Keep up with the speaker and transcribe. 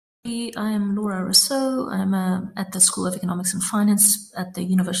I am Laura Rossouw. I'm at the School of Economics and Finance at the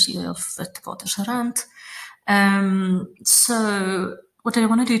University of Witwatersrand. So what I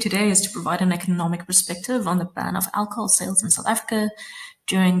want to do today is to provide an economic perspective on the ban of alcohol sales in South Africa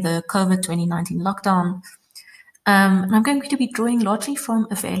during the COVID 2019 lockdown. And I'm going to be drawing largely from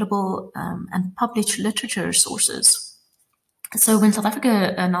available and published literature sources. So when South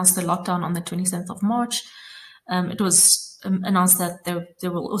Africa announced the lockdown on the 27th of March, it was announced that there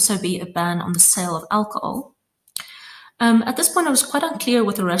will also be a ban on the sale of alcohol. At this point, I was quite unclear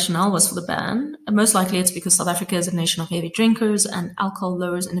what the rationale was for the ban. Most likely it's because South Africa is a nation of heavy drinkers and alcohol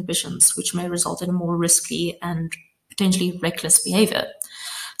lowers inhibitions, which may result in a more risky and potentially reckless behavior.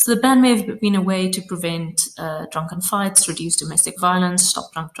 So the ban may have been a way to prevent drunken fights, reduce domestic violence,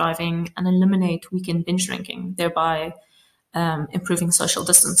 stop drunk driving, and eliminate weekend binge drinking, thereby improving social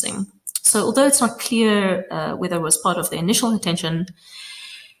distancing. So although it's not clear whether it was part of the initial intention,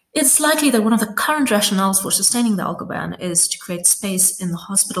 it's likely that one of the current rationales for sustaining the alcohol ban is to create space in the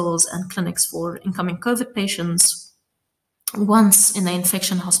hospitals and clinics for incoming COVID patients once in the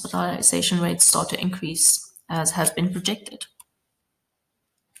infection hospitalization rates start to increase, as has been projected.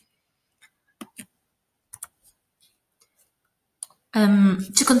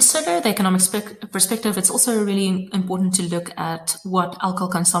 To consider the economic perspective, it's also really important to look at what alcohol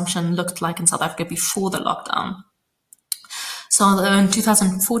consumption looked like in South Africa before the lockdown. So in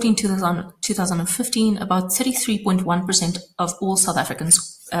 2014, 2015, about 33.1% of all South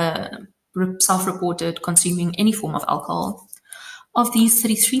Africans self-reported consuming any form of alcohol. Of these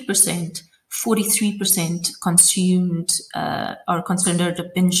 33%, 43% consumed are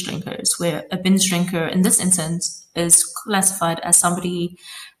considered binge drinkers, where a binge drinker in this instance is classified as somebody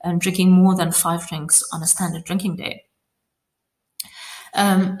drinking more than 5 drinks on a standard drinking day.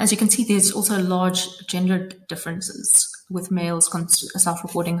 As you can see, there's also large gender differences, with males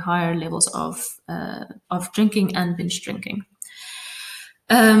self-reporting higher levels of drinking and binge drinking.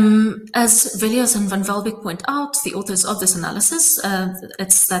 As Velios and Van Velbeek point out, the authors of this analysis,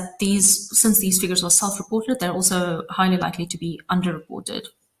 it's that since these figures are self-reported, they're also highly likely to be underreported.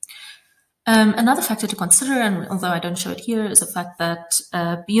 Another factor to consider, and although I don't show it here, is the fact that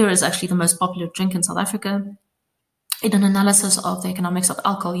beer is actually the most popular drink in South Africa. In an analysis of the economics of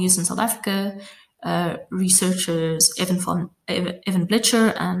alcohol use in South Africa, researchers Evan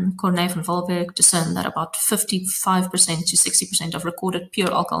Blitcher and Corné van Velbeek discern that about 55% to 60% of recorded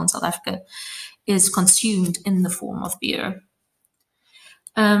pure alcohol in South Africa is consumed in the form of beer.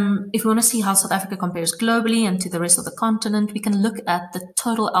 If we want to see how South Africa compares globally and to the rest of the continent, we can look at the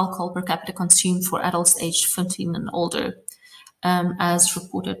total alcohol per capita consumed for adults aged 15 and older, as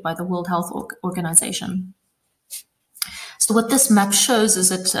reported by the World Health Organization. So what this map shows is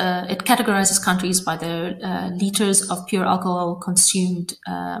that it categorizes countries by their liters of pure alcohol consumed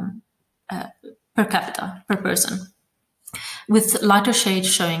per capita, per person, with lighter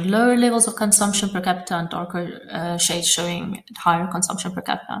shades showing lower levels of consumption per capita and darker shades showing higher consumption per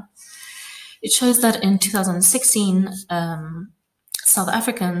capita. It shows that in 2016, South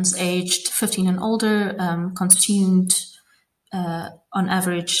Africans aged 15 and older consumed on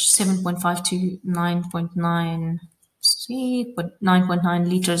average 7.5 to 9.9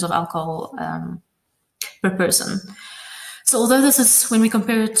 liters of alcohol per person. So although this is, when we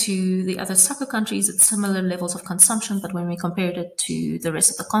compare it to the other SACO countries, it's similar levels of consumption, but when we compared it to the rest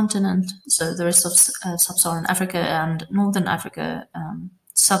of the continent, so the rest of sub-Saharan Africa and Northern Africa,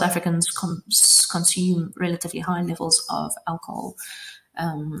 South Africans consume relatively high levels of alcohol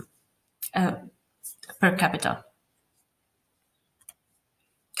per capita.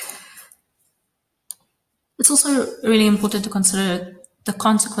 It's also really important to consider the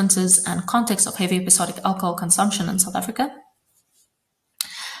consequences and context of heavy episodic alcohol consumption in South Africa.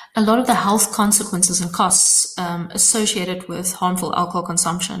 A lot of the health consequences and costs associated with harmful alcohol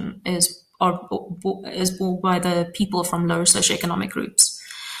consumption is borne by the people from lower socioeconomic groups.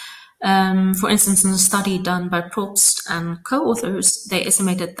 For instance, in a study done by Probst and co-authors, they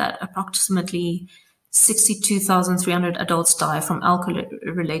estimated that approximately 62,300 adults die from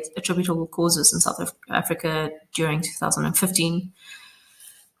alcohol-related attributable causes in South Africa during 2015,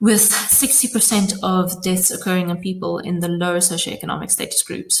 with 60% of deaths occurring in people in the lower socioeconomic status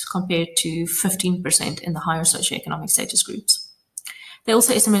groups compared to 15% in the higher socioeconomic status groups. They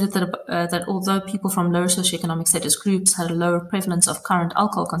also estimated that although people from lower socioeconomic status groups had a lower prevalence of current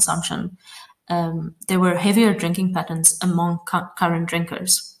alcohol consumption, there were heavier drinking patterns among current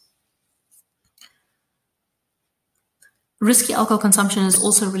drinkers. Risky alcohol consumption is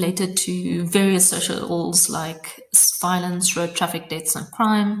also related to various social ills like violence, road traffic deaths, and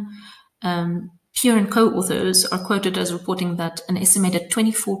crime. Pure and co-authors are quoted as reporting that an estimated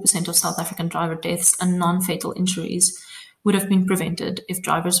 24% of South African driver deaths and non-fatal injuries would have been prevented if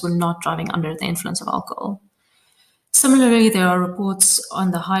drivers were not driving under the influence of alcohol. Similarly, there are reports on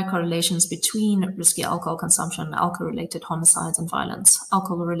the high correlations between risky alcohol consumption, alcohol-related homicides and violence,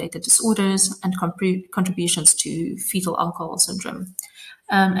 alcohol-related disorders, and contributions to fetal alcohol syndrome.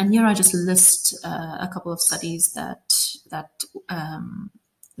 And here I just list a couple of studies that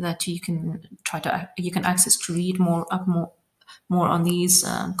you can access to read more on these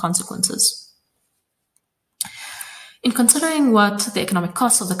consequences. In considering what the economic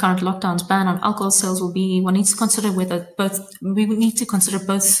costs of the current lockdown's ban on alcohol sales will be, we need to consider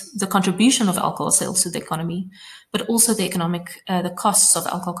both the contribution of alcohol sales to the economy, but also the costs of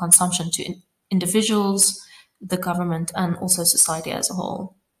alcohol consumption to individuals, the government, and also society as a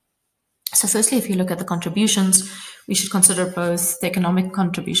whole. So firstly, if you look at the contributions, we should consider both the economic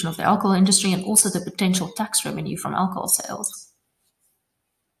contribution of the alcohol industry and also the potential tax revenue from alcohol sales.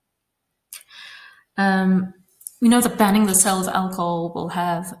 We know that banning the sale of alcohol will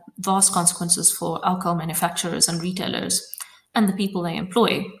have vast consequences for alcohol manufacturers and retailers and the people they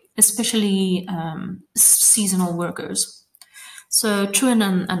employ, especially seasonal workers. So Truan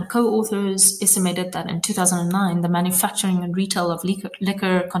and co-authors estimated that in 2009, the manufacturing and retail of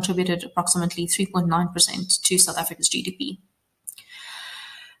liquor contributed approximately 3.9% to South Africa's GDP.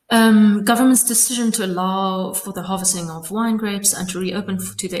 Government's decision to allow for the harvesting of wine grapes and to reopen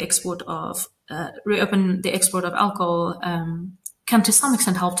the export of alcohol can to some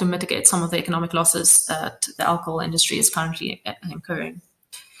extent help to mitigate some of the economic losses that the alcohol industry is currently incurring.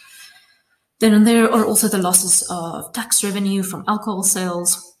 Then there are also the losses of tax revenue from alcohol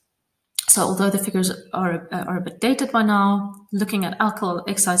sales. So although the figures are a bit dated by now, looking at alcohol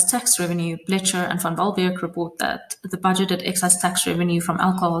excise tax revenue, Blecher and Van Walbeek report that the budgeted excise tax revenue from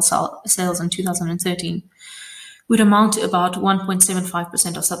alcohol sales in 2013 would amount to about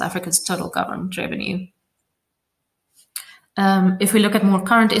 1.75% of South Africa's total government revenue. If we look at more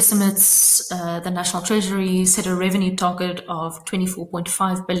current estimates, the National Treasury set a revenue target of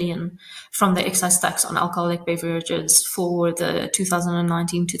 24.5 billion from the excise tax on alcoholic beverages for the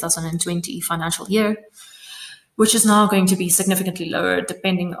 2019-2020 financial year, which is now going to be significantly lower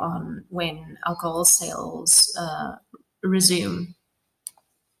depending on when alcohol sales resume.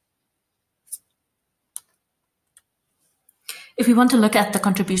 If we want to look at the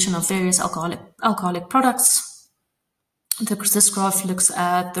contribution of various alcoholic products, this graph looks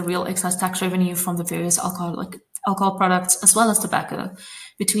at the real excise tax revenue from the various alcohol products as well as tobacco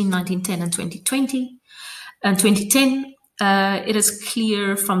between 1910 and 2020. And 2010, it is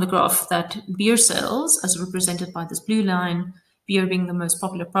clear from the graph that beer sales, as represented by this blue line, beer being the most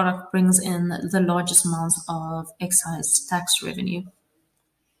popular product, brings in the largest amounts of excise tax revenue.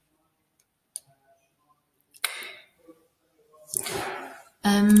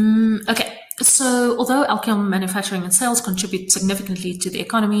 Okay. So although alcohol manufacturing and sales contribute significantly to the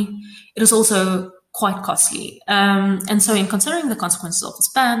economy, it is also quite costly. And so in considering the consequences of this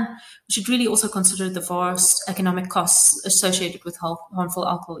ban, we should really also consider the vast economic costs associated with harmful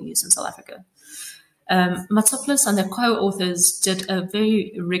alcohol use in South Africa. Matsopoulos and their co-authors did a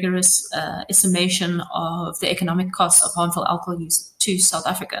very rigorous estimation of the economic costs of harmful alcohol use to South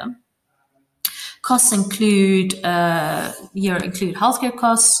Africa. Costs include healthcare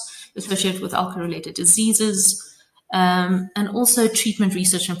costs associated with alcohol-related diseases, and also treatment,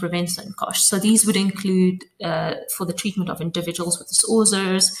 research, and prevention costs. So these would include for the treatment of individuals with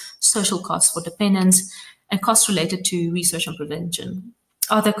disorders, social costs for dependents, and costs related to research and prevention.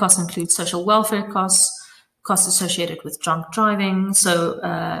 Other costs include social welfare costs, costs associated with drunk driving. So,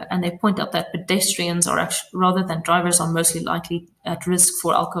 and they point out that pedestrians are actually, rather than drivers, are mostly likely at risk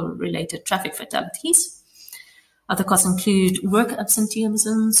for alcohol-related traffic fatalities. Other costs include work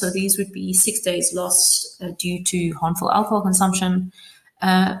absenteeism, so these would be 6 days lost due to harmful alcohol consumption,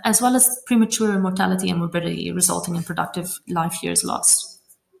 as well as premature mortality and morbidity resulting in productive life years lost.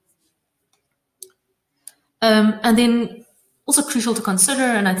 And then also crucial to consider,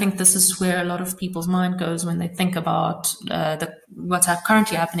 and I think this is where a lot of people's mind goes when they think about what's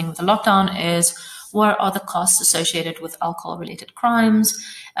currently happening with the lockdown, is what are the costs associated with alcohol-related crimes?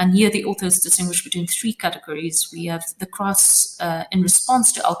 And here the authors distinguish between three categories. We have the costs in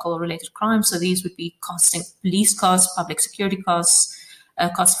response to alcohol-related crimes. So these would be police costs, public security costs,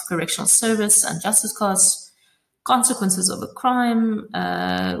 costs of correctional service and justice costs, consequences of a crime,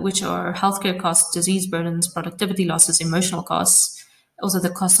 which are healthcare costs, disease burdens, productivity losses, emotional costs, also the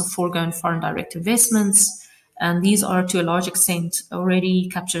cost of foregone foreign direct investments. And these are to a large extent already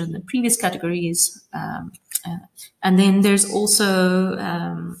captured in the previous categories. And then there's also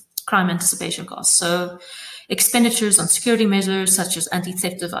crime anticipation costs. So expenditures on security measures such as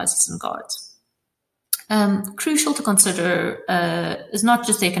anti-theft devices and guards. Crucial to consider is not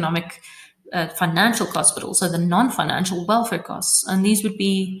just the economic financial costs, but also the non-financial welfare costs. And these would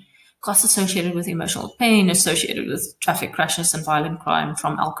be costs associated with emotional pain, associated with traffic crashes and violent crime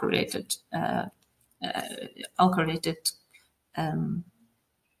from alcohol-related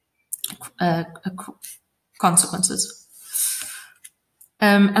consequences.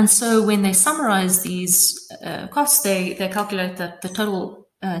 And so when they summarize these costs, they calculate that the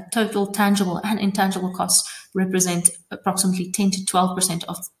total tangible and intangible costs represent approximately 10 to 12%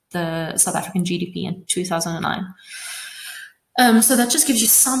 of the South African GDP in 2009. So that just gives you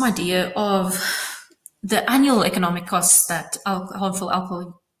some idea of the annual economic costs that harmful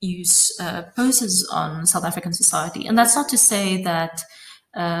alcohol use poses on South African society. And that's not to say that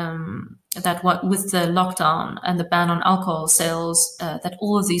with the lockdown and the ban on alcohol sales, that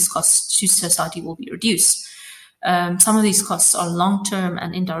all of these costs to society will be reduced. Some of these costs are long-term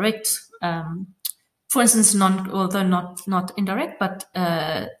and indirect. For instance, although not indirect, but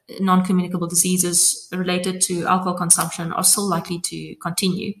non-communicable diseases related to alcohol consumption are still likely to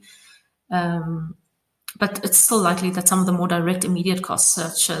continue. But it's still likely that some of the more direct immediate costs,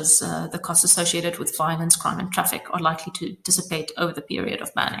 such as the costs associated with violence, crime, and traffic, are likely to dissipate over the period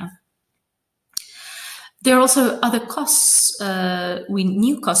of banning. There are also other costs,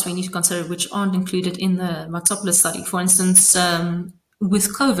 new costs we need to consider, which aren't included in the Matsopoulos study. For instance, with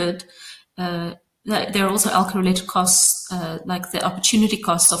COVID, there are also alcohol-related costs, like the opportunity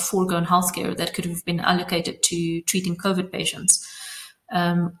cost of foregone healthcare that could have been allocated to treating COVID patients,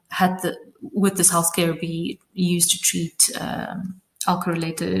 would this healthcare be used to treat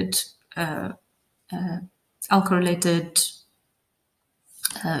alcohol-related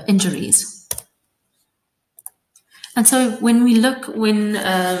injuries. And so when we look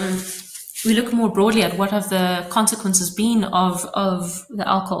more broadly at what have the consequences been of the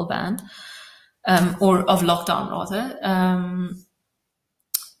alcohol ban, or of lockdown rather,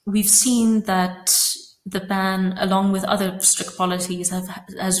 we've seen that the ban, along with other strict policies,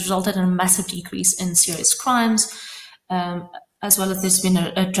 has resulted in a massive decrease in serious crimes, as well as there's been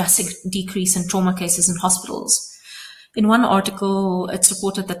a drastic decrease in trauma cases in hospitals. In one article, it's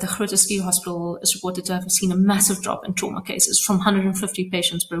reported that the Groote Schuur Hospital is reported to have seen a massive drop in trauma cases from 150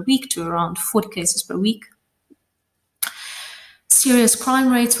 patients per week to around 40 cases per week. Serious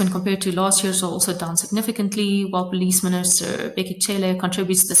crime rates, when compared to last year's, are also down significantly. While Police Minister Becky Cele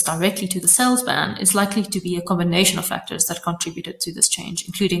contributes this directly to the sales ban, it's likely to be a combination of factors that contributed to this change,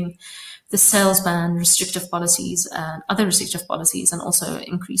 including the sales ban, restrictive policies, and other restrictive policies, and also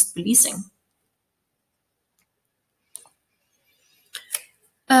increased policing.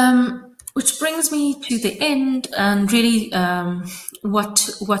 Which brings me to the end, and really what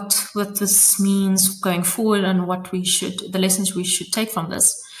this means going forward, and the lessons we should take from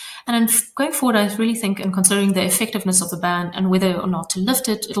this. And then going forward, I really think, in considering the effectiveness of the ban and whether or not to lift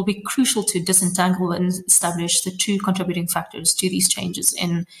it, it'll be crucial to disentangle and establish the true contributing factors to these changes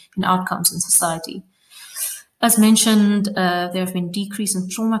in outcomes in society. As mentioned, there have been decrease in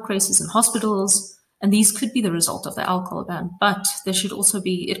trauma cases in hospitals, and these could be the result of the alcohol ban, but it could also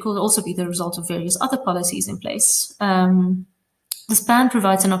be the result of various other policies in place. This ban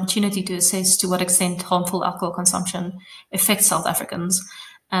provides an opportunity to assess to what extent harmful alcohol consumption affects South Africans,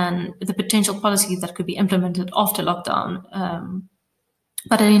 and the potential policy that could be implemented after lockdown.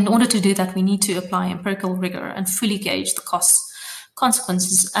 But in order to do that, we need to apply empirical rigor and fully gauge the costs,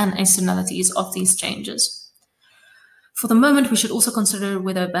 consequences, and externalities of these changes. For the moment, we should also consider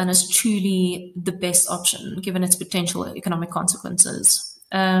whether a ban is truly the best option, given its potential economic consequences,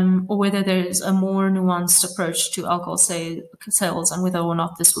 or whether there is a more nuanced approach to alcohol sales, and whether or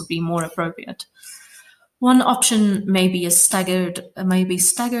not this would be more appropriate. One option may be staggered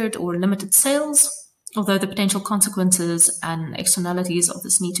or limited sales, although the potential consequences and externalities of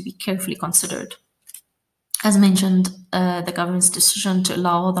this need to be carefully considered. As mentioned, the government's decision to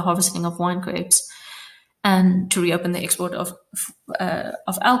allow the harvesting of wine grapes and to reopen the export of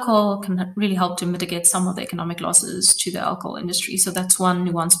alcohol can really help to mitigate some of the economic losses to the alcohol industry. So that's one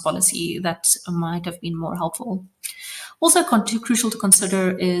nuanced policy that might have been more helpful. Also crucial to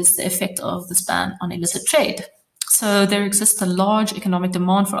consider is the effect of this ban on illicit trade. So there exists a large economic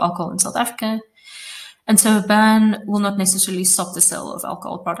demand for alcohol in South Africa, and so a ban will not necessarily stop the sale of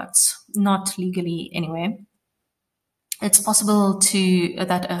alcohol products, not legally anyway. It's possible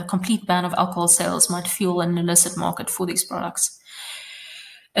that a complete ban of alcohol sales might fuel an illicit market for these products.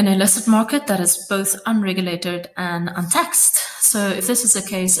 An illicit market that is both unregulated and untaxed. So if this is the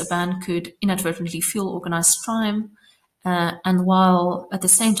case, a ban could inadvertently fuel organized crime and while at the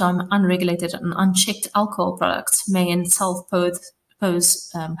same time unregulated and unchecked alcohol products may in itself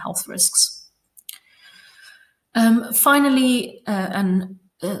pose health risks. Finally, and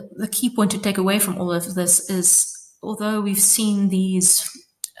the key point to take away from all of this is, although we've seen these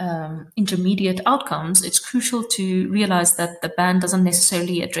intermediate outcomes, it's crucial to realize that the ban doesn't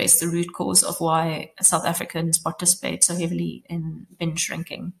necessarily address the root cause of why South Africans participate so heavily in binge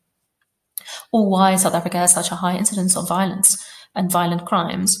drinking, or why South Africa has such a high incidence of violence and violent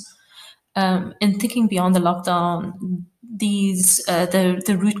crimes. In thinking beyond the lockdown,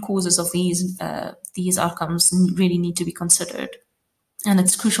 the root causes of these outcomes really need to be considered, and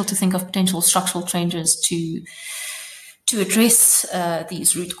it's crucial to think of potential structural changes to address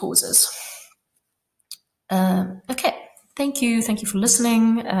these root causes. Okay, thank you for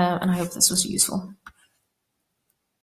listening, and I hope this was useful.